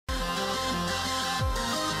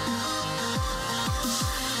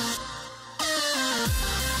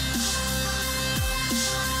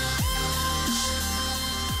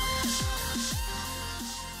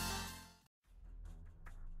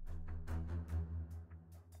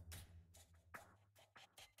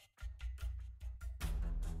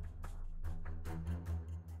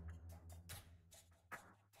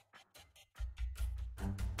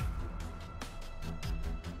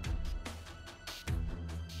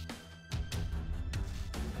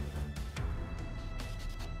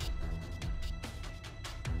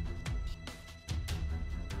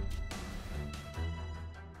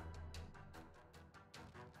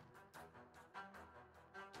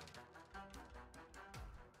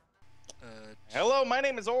Hello, my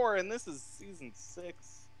name is Orr, and this is Season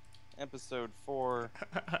 6, Episode 4.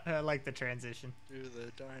 I like the transition. Do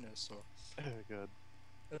the dinosaur. Good.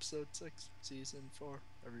 Episode 6, Season 4.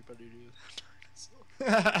 Everybody do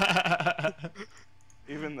the dinosaur.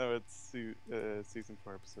 Even though it's Season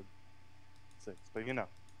 4, Episode 6, but you know.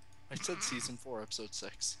 I said Season 4, Episode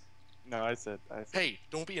 6. No, I said. Hey,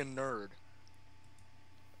 don't be a nerd.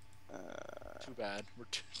 Too bad. We're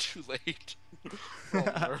too late. We're all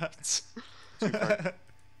nerds. Too far.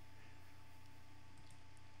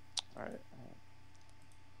 Alright.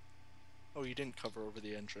 Oh, you didn't cover over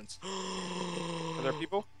the entrance. Are there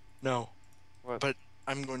people? No. What? But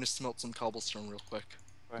I'm going to smelt some cobblestone real quick.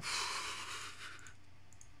 What?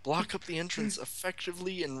 Block up the entrance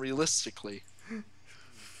effectively and realistically.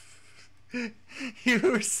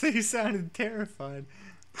 You sounded terrified.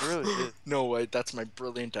 I really did. No, wait, that's my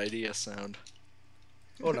brilliant idea sound.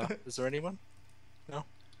 Oh no, is there anyone? No?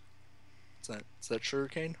 Is that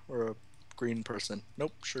sugarcane or a green person?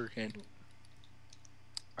 Nope, sugarcane.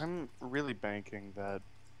 I'm really banking that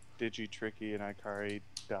Digi, Tricky, and Ikari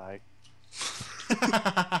die.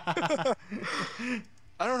 I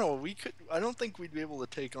don't know, I don't think we'd be able to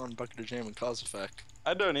take on Bucket of Jam and Cause Effect.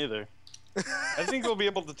 I don't either. I think we'll be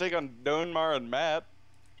able to take on DoneMar and Matt.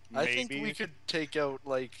 I Maybe. think we could take out,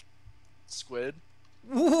 like, Squid.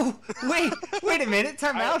 Whoa, wait a minute,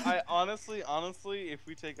 time out. I honestly, if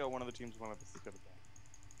we take out one of the teams, one of us is gonna die.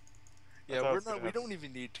 Yeah, we don't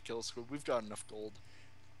even need to kill Squid. We've got enough gold.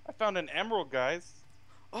 I found an emerald, guys.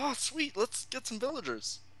 Oh, sweet. Let's get some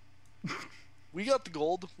villagers. We got the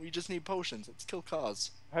gold. We just need potions. Let's kill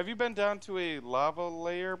Cause. Have you been down to a lava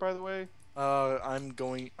layer, by the way? I'm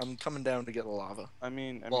coming down to get the lava. I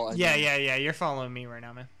mean, Yeah, you're following me right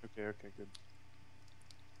now, man. Okay, good.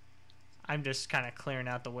 I'm just kind of clearing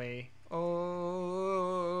out the way. Oh,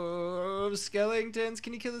 skeletons.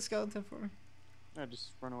 Can you kill the skeleton for me? No,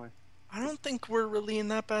 just run away. I don't think we're really in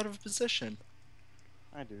that bad of a position.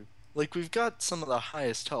 I do. Like, we've got some of the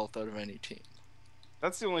highest health out of any team.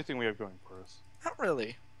 That's the only thing we have going for us. Not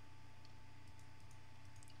really.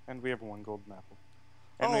 And we have one golden apple.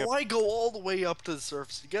 And I go all the way up to the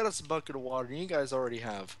surface to get us a bucket of water, and you guys already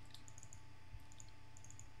have.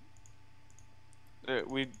 It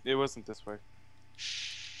wasn't this way.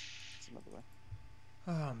 Shh. It's another way.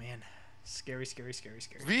 Oh man, scary.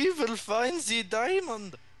 We will find the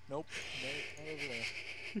diamond. Nope. No, not over there.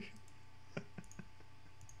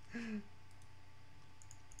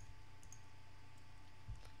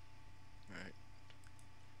 Alright.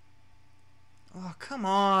 Oh come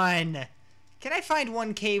on! Can I find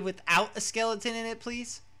one cave without a skeleton in it,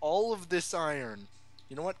 please? All of this iron.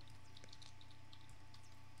 You know what?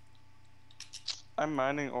 I'm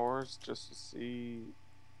mining ores just to see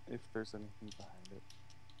if there's anything behind it.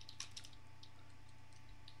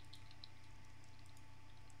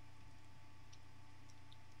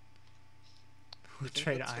 We'll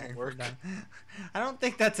trade that's gonna iron work? for done. I don't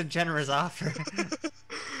think that's a generous offer.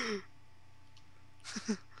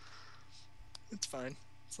 It's fine.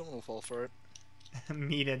 Someone will fall for it.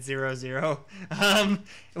 Meet at 0-0.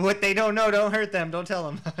 What they don't know, don't hurt them. Don't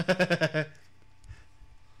tell them.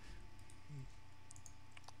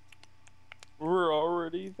 We're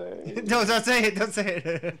already there. No, don't say it. Don't say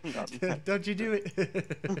it. No. Don't you do it.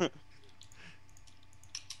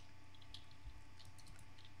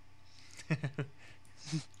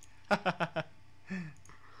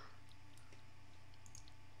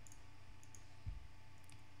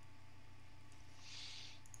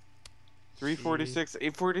 346,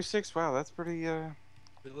 846. Wow, that's pretty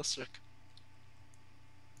Realistic.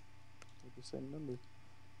 the same number.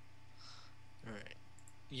 Alright.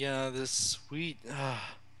 Yeah, this sweet.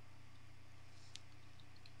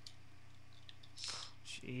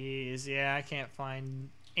 Jeez, yeah, I can't find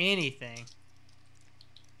anything.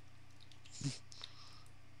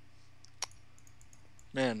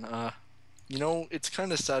 Man, you know, it's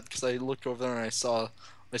kind of sad because I looked over there and I saw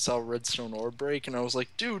Redstone ore break, and I was like,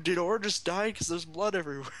 dude, did ore just die? Because there's blood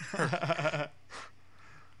everywhere.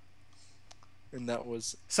 And that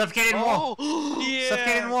was Suffocated wall. Yeah.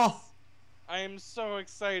 Suffocated wall. I am so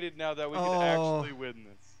excited now that we Oh. can actually win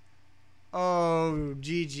this. Oh,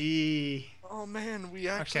 GG. Oh man, we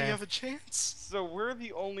actually have a chance. So we're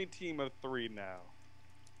the only team of 3 now.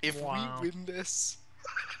 If Wow. we win this.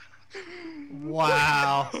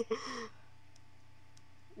 Wow.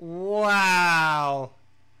 Wow.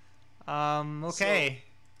 Okay.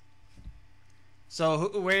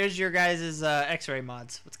 So where's your guys' X-ray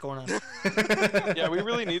mods? What's going on? Yeah, we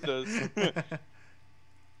really need those.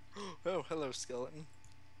 Oh, hello, skeleton.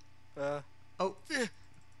 Oh.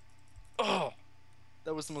 Oh,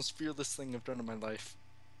 that was the most fearless thing I've done in my life.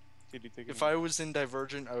 Did you think If I was in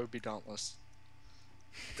Divergent, I would be Dauntless.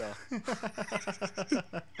 Duh.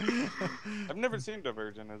 I've never seen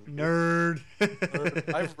Divergent as a kid. Nerd.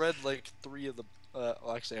 I've read like 3 of the.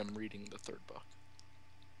 Well, actually, I'm reading the 3rd book.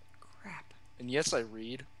 Crap. And yes, I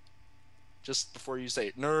read. Just before you say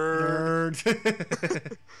it, nerd.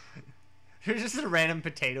 Nerd. There's just a random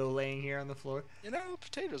potato laying here on the floor. You know,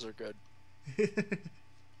 potatoes are good.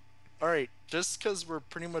 All right, just because we're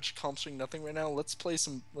pretty much accomplishing nothing right now, let's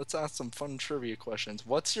ask some fun trivia questions.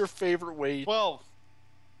 What's your favorite way? 12.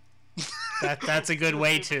 That's a good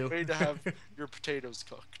way to. Way to have your potatoes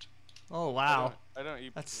cooked. Oh wow. I don't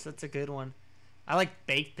eat. That's a good one. I like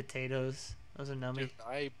baked potatoes. Those are nummy. Dude,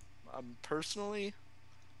 I personally,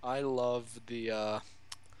 I love the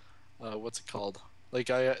what's it called? Like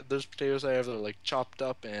there's potatoes I have that are like chopped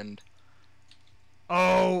up and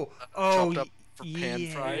chopped up for pan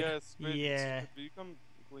fried. Yes, but Yeah.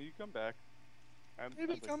 Will you come back?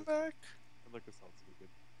 Maybe come back. I'd like us all to be good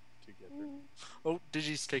together. Oh,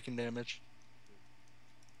 Digi's taking damage.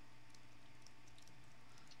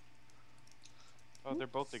 Oh, they're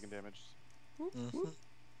both taking damage.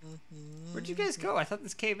 Where'd you guys go? I thought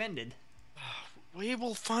this cave ended. We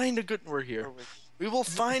will find a good. We're here. Oh, wait. We will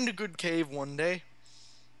find a good cave one day.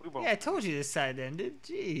 We won't. Yeah, I told you this side ended.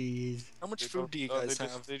 Jeez. How much They food both- do you oh, guys they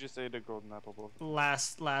have? They just ate a golden apple.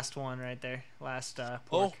 Both. Last one right there. Last Oh,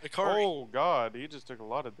 pork. Ikari. Oh God, he just took a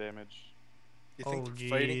lot of damage. You think Oh, they're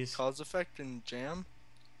fighting jeez. cause effect and jam?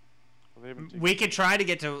 Well, they haven't taken- We could try to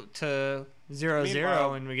get to 0-0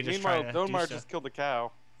 Meanwhile- and we could just try to Meanwhile, DoneMar do just killed a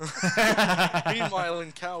cow. Meanwhile,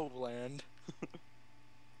 in Cowland.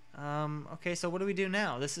 Okay, so what do we do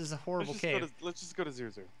now? This is a horrible cave. Let's just go to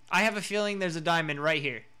 0-0. I have a feeling there's a diamond right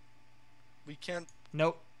here. We can't.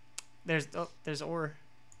 Nope. There's ore,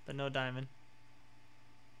 but no diamond.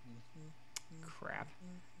 Crap.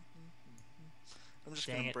 I'm just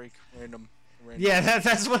Dang gonna it. break random. Yeah,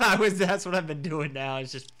 that's what I've been doing now.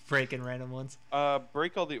 Is just breaking random ones.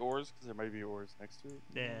 Break all the ores because there might be ores next to it.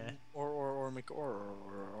 Yeah. Or make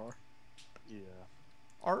or. Yeah.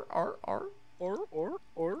 R. Or.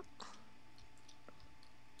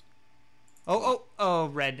 Oh,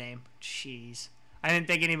 red name. Jeez. I didn't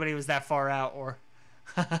think anybody was that far out, or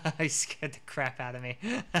I scared the crap out of me.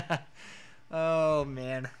 Oh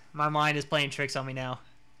man, my mind is playing tricks on me now.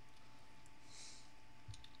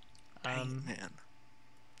 Man.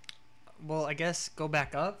 Well, I guess go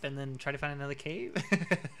back up and then try to find another cave.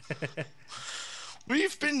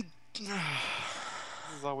 We've been. This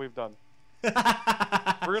is all we've done. We're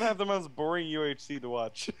gonna have the most boring UHC to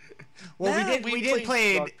watch. Well, Nah, we did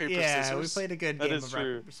play. rock, paper, Yeah, scissors. we played a good That game is of rock,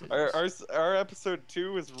 true. paper, scissors. Our episode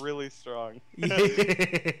 2 is really strong.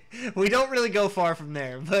 We don't really go far from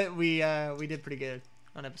there, but we did pretty good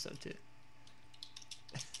on episode 2.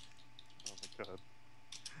 Oh my God.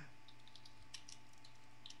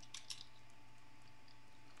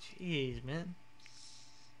 Jeez, man.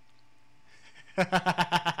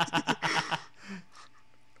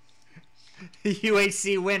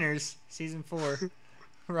 UHC winners, season 4.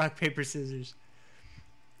 Rock, paper, scissors.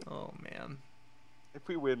 Oh man. If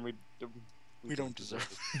we win, We don't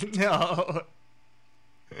deserve it. No.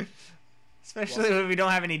 Especially when we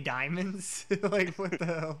don't have any diamonds. Like what the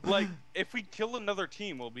hell? Like, if we kill another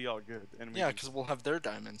team, we'll be all good. And we Yeah, can- because we'll have their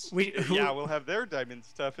diamonds. yeah, we'll have their diamond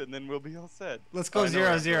stuff, and then we'll be all set. Let's Oh, go I know where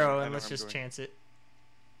I'm 0-0 going. I know and where let's I'm just going. chance it.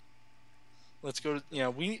 Let's go.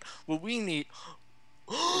 We need.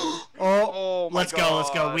 Oh, my let's go.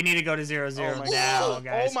 God. We need to go to 0-0 Oh my now, God.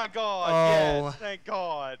 guys. Oh my God! Oh. Yes, thank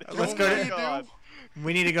God. Let's oh go my to- God.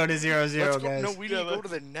 We need to go to 0-0, Let's go. guys. No, we need Yeah, to go let's- to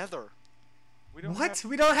the Nether. We don't What? have-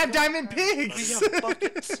 We don't have we don't diamond have- We pigs. have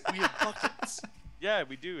buckets. We have buckets. Yeah,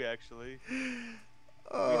 we do actually.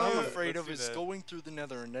 What I'm Yeah, afraid let's of do is that. going through the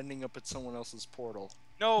Nether and ending up at someone else's portal.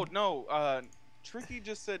 No. Tricky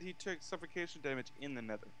just said he took suffocation damage in the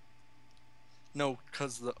Nether. No,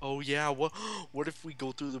 cause the what if we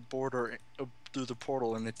go through the border through the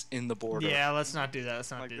portal and it's in the border? Yeah, let's not do that. Let's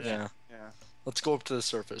not Like do this. that. Yeah. Yeah. Let's go up to the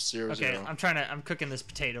surface. 0-0. Okay, I'm cooking this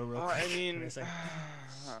potato real quick. I Give me mean, a second.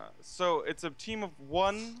 so it's a team of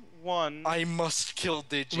 1-1. I must kill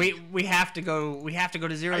Digi. we have to go to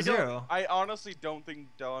 0-0. I honestly don't think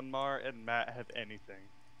DoneMar and Matt have anything.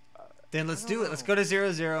 Then let's I do don't it. Let's know. go to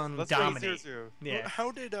 0-0 and Let's dominate. go to 0-0. Yeah.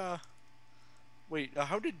 How did Wait,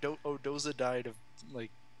 how did Doza died of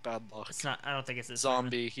like bad luck? It's not. I don't think it's this one.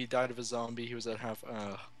 Zombie. He died of a zombie. He was at half.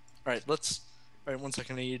 All right, let's. All right, 1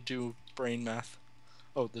 second. I need to do brain math.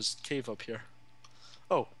 Oh, there's a cave up here.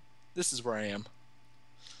 Oh, this is where I am.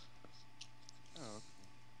 Oh, okay.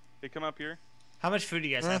 They come up here. How much food do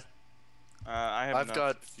you guys have? I have I've enough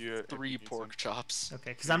got if you 3 need pork some. chops.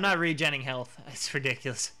 Okay, because I'm not regenning health. It's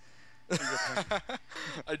ridiculous.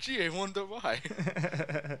 A GA wonder why.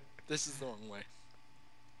 This is the wrong way.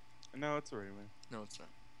 No, it's the right way. No, it's not.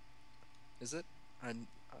 Is it?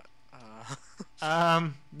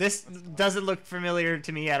 This doesn't look familiar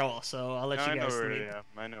to me at all, so I'll let No, you I know guys where lead. we are.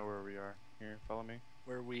 I know where we are. Here, follow me.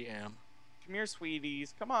 Where we am. Come here,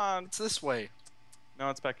 sweeties. Come on. It's this way. No,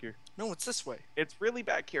 it's back here. No, it's this way. It's really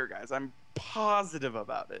back here, guys. I'm positive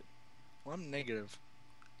about it. Well, I'm negative.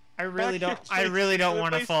 I really Back don't. here, I really don't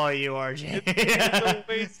want to please. follow you, RJ. It's a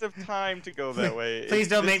waste of time to go that way. Please It's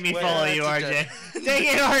don't this make me way. follow you, That's RJ. Dang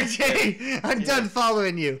it, RJ! I'm Yeah. done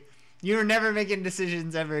following you. You're never making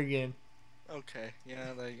decisions ever again. Okay,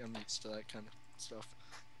 yeah, I'm used to that kind of stuff.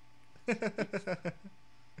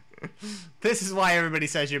 This is why everybody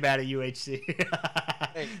says you're bad at UHC.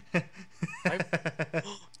 Hey,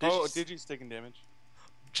 Oh, did you stick in damage?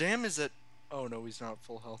 Jam is at... Oh, no, he's not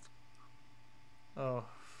full health. Oh.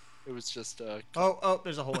 It was just, Oh,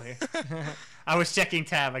 there's a hole here. I was checking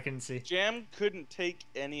tab, I couldn't see. Jam couldn't take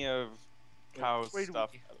any of Cow's Wait,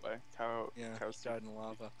 stuff, wait. by the way. Yeah, Cow's he died in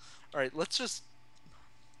lava. Alright, let's just...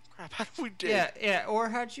 Crap, how do we dig? Yeah, or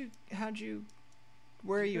how'd you,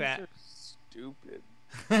 where are you at? Stupid.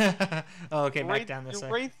 Oh, okay, back Right, down this you're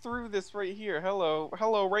way. right through this right here. Hello,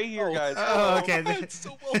 right here, Oh. guys. Oh, Hello. okay. It's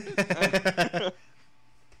so well hidden.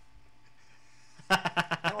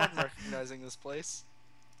 Now I'm recognizing this place.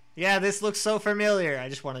 Yeah, this looks so familiar. I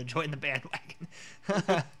just want to join the bandwagon.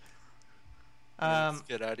 Let's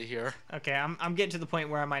get out of here. Okay, I'm getting to the point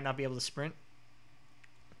where I might not be able to sprint.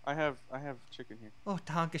 I have chicken here. Oh,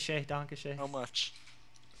 Donkashay. How much?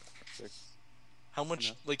 6. How much?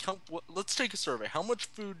 Enough. Like, let's take a survey. How much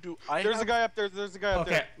food do I There's have? a guy up there. There's a guy up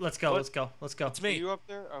Okay, there. let's go. What? Let's go. It's Are me. you up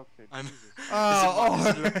there? Okay. I'm. Jesus. Oh,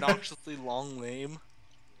 Is it obnoxiously long name?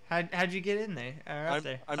 how'd you get in there? Or up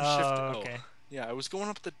there? I'm oh, shifted. okay. Oh. Yeah, I was going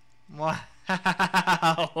up the. Wow.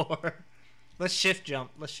 Let's shift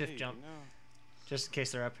jump. Hey, jump. no. Just in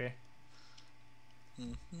case they're up here.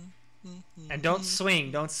 Mm-hmm. And don't swing.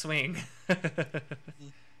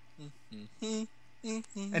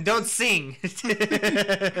 And don't sing.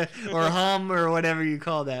 Or hum or whatever you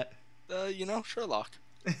call that. Sherlock.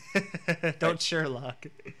 Don't Sherlock.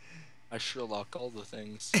 I Sherlock all the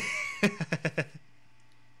things.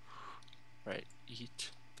 Right. Eat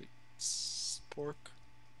the spork.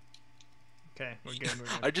 Okay, we're good.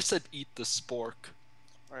 I just said eat the spork.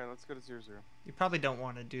 All right, let's go to 0-0. You probably don't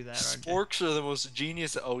want to do that, RJ. Sporks are the most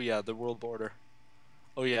genius. Oh yeah, the world border.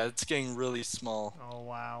 Oh yeah, it's getting really small. Oh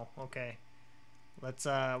wow. Okay. Let's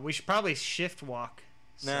we should probably shift walk.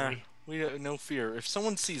 Nah, we no fear. If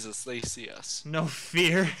someone sees us, they see us. No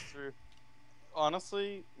fear.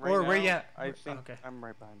 Honestly, right Or now, where you at? I think Okay. I'm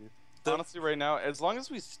right behind you. The- Honestly, right now, as long as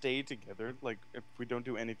we stay together, like if we don't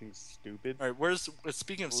do anything stupid, All right,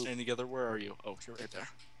 speaking of staying together, where are you? Oh, you're right there.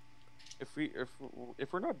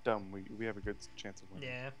 if we're not dumb, we have a good chance of winning.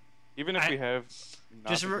 Yeah. Even if we have. Not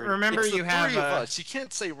Just the greatest- remember It's the you have three of a us. You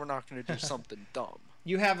can't say we're not going to do something dumb.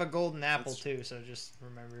 you have a golden apple That's- too, so just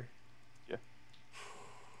remember. Yeah.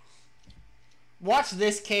 Watch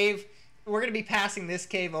this cave. We're gonna be passing this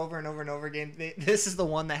cave over and over and over again. This is the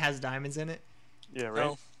one that has diamonds in it. Yeah, right.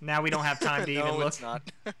 No, Now we don't have time to no, even look. it's not.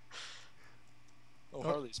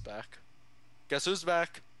 Harley's back. Guess who's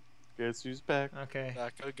back? Guess who's back? Okay.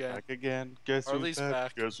 Back again. Back again. Guess Harley's who's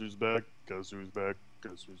back. Guess who's back? Guess who's back?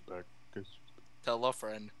 Guess who's back? Guess Tell a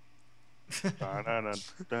friend. who's back?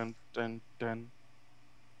 Dun, dun, dun.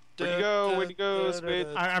 Where'd you go? Where'd you go, Squid?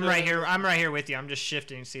 I'm right here. I'm right here with you. I'm just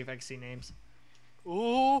shifting to see if I can see names.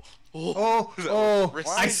 Oh, Oh!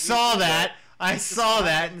 Risky. I did saw you do that. I saw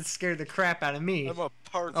that and it scared the crap out of me. I'm a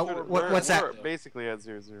part. Oh, four. what's that? We're basically at 0-0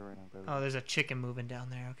 right now. By the way. Oh, there's a chicken moving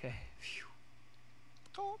down there. Okay.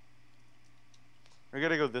 Phew. We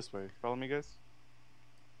gotta go this way. Follow me, guys.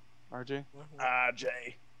 RJ. RJ.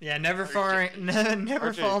 Yeah, never never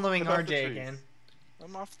RJ, following get off the RJ trees. again.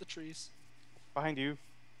 I'm off the trees. Behind you.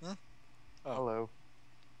 Huh? Oh. Hello.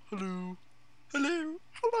 Hello. Hello.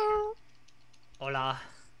 Hello. Hola.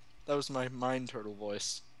 That was my mind turtle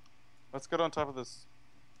voice. Let's get on top of this.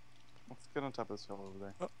 Let's get on top of this hill over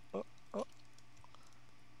there. Oh.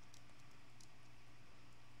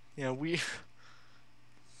 Yeah, we.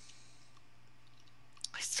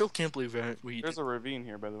 I still can't believe we. There's a ravine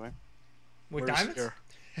here, by the way. With Where's diamonds?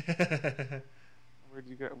 here? Where'd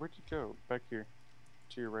you go? Where'd you go? Back here.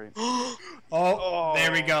 To your right. Oh,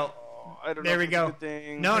 there we go. I don't There know we if go. it's a good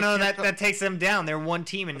thing. No, that takes them down. They're one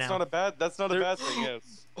team and That's now. not a bad. That's not a There- bad thing. Yes.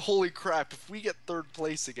 Holy crap! If we get third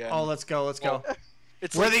place again. Oh, let's go.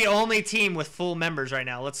 It's We're like the only team with full members right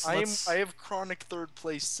now. Let's. I have chronic third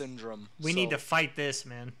place syndrome. We so- need to fight this,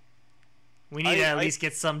 man. We need to at least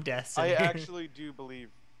get some deaths. In I here. actually do believe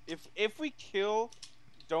If we kill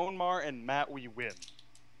DoneMar and Matt, we win.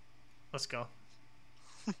 Let's go.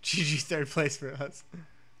 GG, third place for us.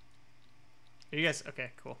 Are you guys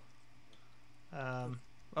okay? Cool.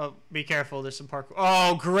 Oh, be careful. There's some parkour.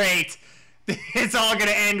 Oh, great! It's all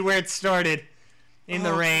gonna end where it started, in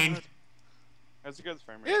the rain. God. How's it guys'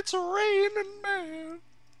 frame rate? It's raining, man.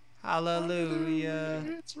 Hallelujah.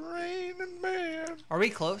 It's raining, man. Are we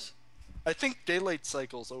close? I think daylight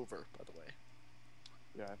cycle's over, by the way.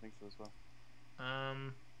 Yeah, I think so as well.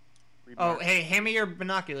 Read Oh, Mark. hey, hand me your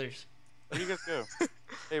binoculars. Where do you guys go?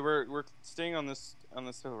 Hey, we're staying on this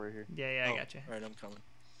hill right here. Yeah, I Oh, got you. Alright, I'm coming.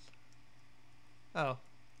 Oh.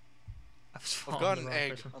 I was I've following got the an wrong egg.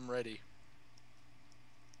 person. I'm ready.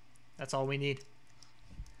 That's all we need.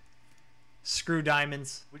 Screw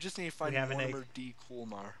diamonds. We just need to find have an egg. Mortimer D.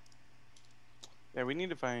 Coolmar. Yeah, we need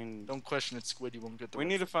to find. Don't question it, Squid. You won't get the We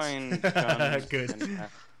need to reference. find. guns Good. and,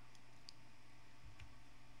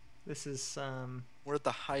 This is We're at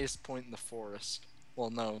the highest point in the forest. Well,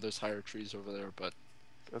 no, there's higher trees over there, but...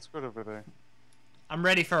 let's go over there. I'm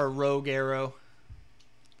ready for a rogue arrow.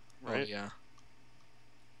 Right? Oh, yeah.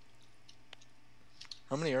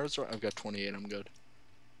 How many arrows are... I've got 28, I'm good.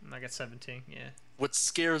 I got 17, yeah. What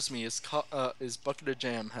scares me is Bucket of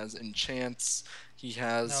Jam has enchants. He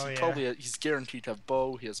has... Oh, yeah. He's guaranteed to have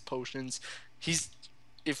bow. He has potions.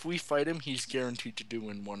 If we fight him, he's guaranteed to do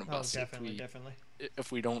in one of Oh, us. definitely, definitely.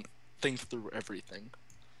 If we don't think through everything.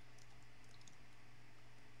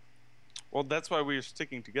 Well, that's why we're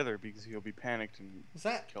sticking together, because he'll be panicked and Is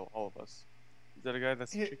that... kill all of us. Is that a guy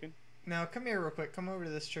that's a Here- chicken? Now, come here real quick. Come over to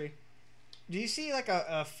this tree. Do you see, like,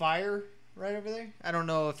 a fire right over there? I don't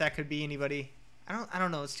know if that could be anybody. I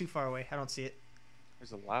don't know. It's too far away. I don't see it.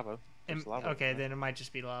 There's a lava. There's lava Okay, over there. then it might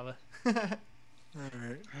just be lava. Alright.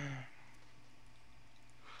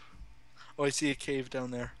 Oh, I see a cave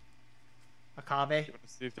down there. Akabe? You want to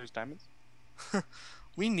see if there's diamonds?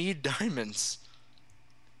 We need diamonds.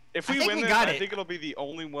 If I we think win we this, got I it. think it'll be the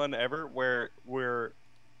only one ever where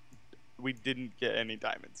we didn't get any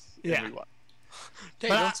diamonds. And Yeah. we won. Dang,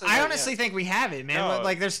 But don't say I that honestly yet. think we have it, man. No.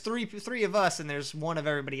 Like, there's three of us, and there's one of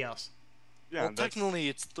everybody else. Yeah, Well, that's technically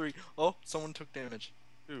it's 3. Oh, someone took damage.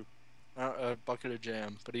 Who? A Bucket of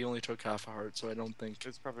Jam, but he only took half a heart, so I don't think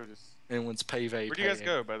it's probably just. anyone's pave. Where do you guys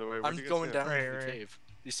go, by the way? Where I'm do you guys going go? down Right, to the right. cave.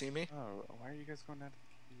 You see me? Oh, why are you guys going down to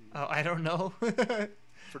the cave? Oh, I don't know.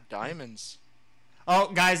 For diamonds.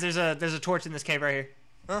 Oh, guys, there's a torch in this cave right here.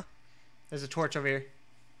 Huh? There's a torch over here.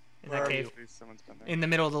 In Where that are cave. you? Please, someone's been there. In the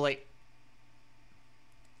middle of the lake.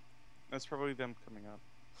 That's probably them coming up.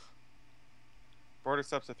 Border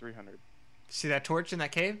stops at 300. See that torch in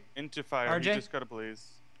that cave? Into fire. RJ? You just got a blaze.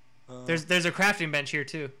 There's a crafting bench here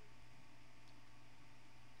too.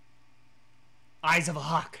 Eyes of a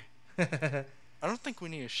hawk. I don't think we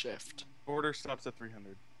need a shift. Border stops at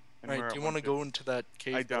 300. And we're Right, at do you want to 150. go into that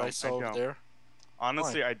cave that I don't, saw I over don't. there?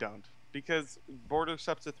 Honestly, I don't. Because border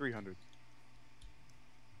stops at 300.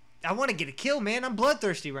 I want to get a kill, man. I'm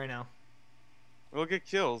bloodthirsty right now. We'll get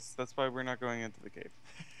kills. That's why we're not going into the cave.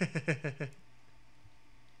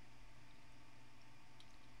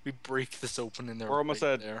 We break this open in there. We're almost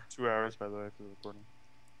right at there. 2 hours, by the way, for the recording.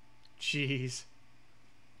 Jeez.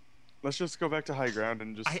 Let's just go back to high ground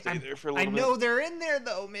and just stay there for a I little know bit. they're in there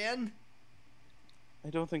though, man. I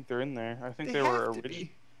don't think they're in there. I think They they were have to originally.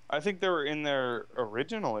 be. I think they were in there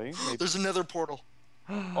originally. Maybe. There's another portal.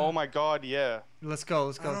 Oh my god, yeah. Let's go.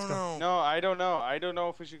 Let's go. I Let's don't go. know. No, I don't know. I don't know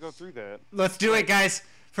if we should go through that. Let's do it, guys,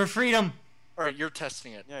 for freedom. All right, you're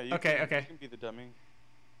testing it. Yeah, you Okay, can, okay. You can be the dummy.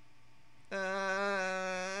 I'm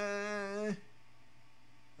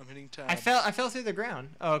hitting tab. I fell through the ground.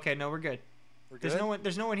 Oh, okay. No, we're good. We're There's good? no one.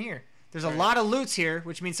 There's no one here. There's a Alright. lot of loots here,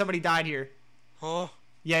 which means somebody died here. Oh,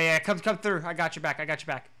 Yeah. Come through. I got your back. I got your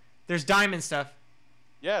back. There's diamond stuff.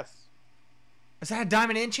 Yes. Is that a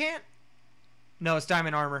diamond enchant? No, it's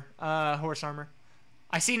diamond armor. Horse armor.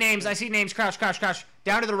 I see names. I see names. Crouch.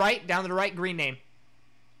 Down to the right. Down to the right. Green name.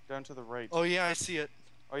 Down to the right. oh yeah, I see it.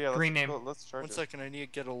 Oh yeah. green name. Let's charge 1 it. second, I need to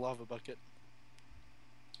get a lava bucket.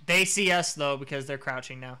 They see us though because they're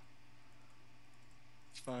crouching now.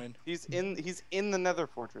 It's fine. He's in the Nether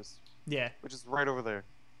Fortress, Yeah. which is right over there.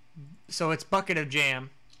 So it's bucket of jam.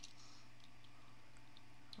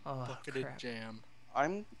 Oh, Bucketed crap. jam.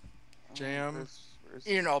 I'm. Jam. Where's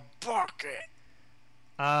In a bucket.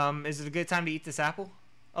 Is it a good time to eat this apple?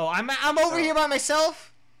 Oh, I'm over here by myself.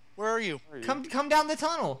 Where are you? where are you? Come down the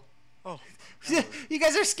tunnel. Oh, You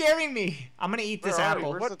guys are scaring me. I'm gonna eat this Where are you? apple.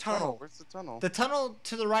 Where's What the tunnel? Where's the tunnel? The tunnel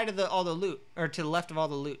to the right of all the loot, or to the left of all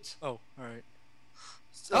the loots. oh, all right.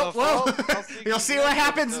 Oh, whoa! I'll see You'll you see next what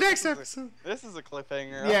happens episode. next episode. This is a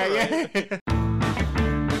cliffhanger. Yeah, Alright. yeah.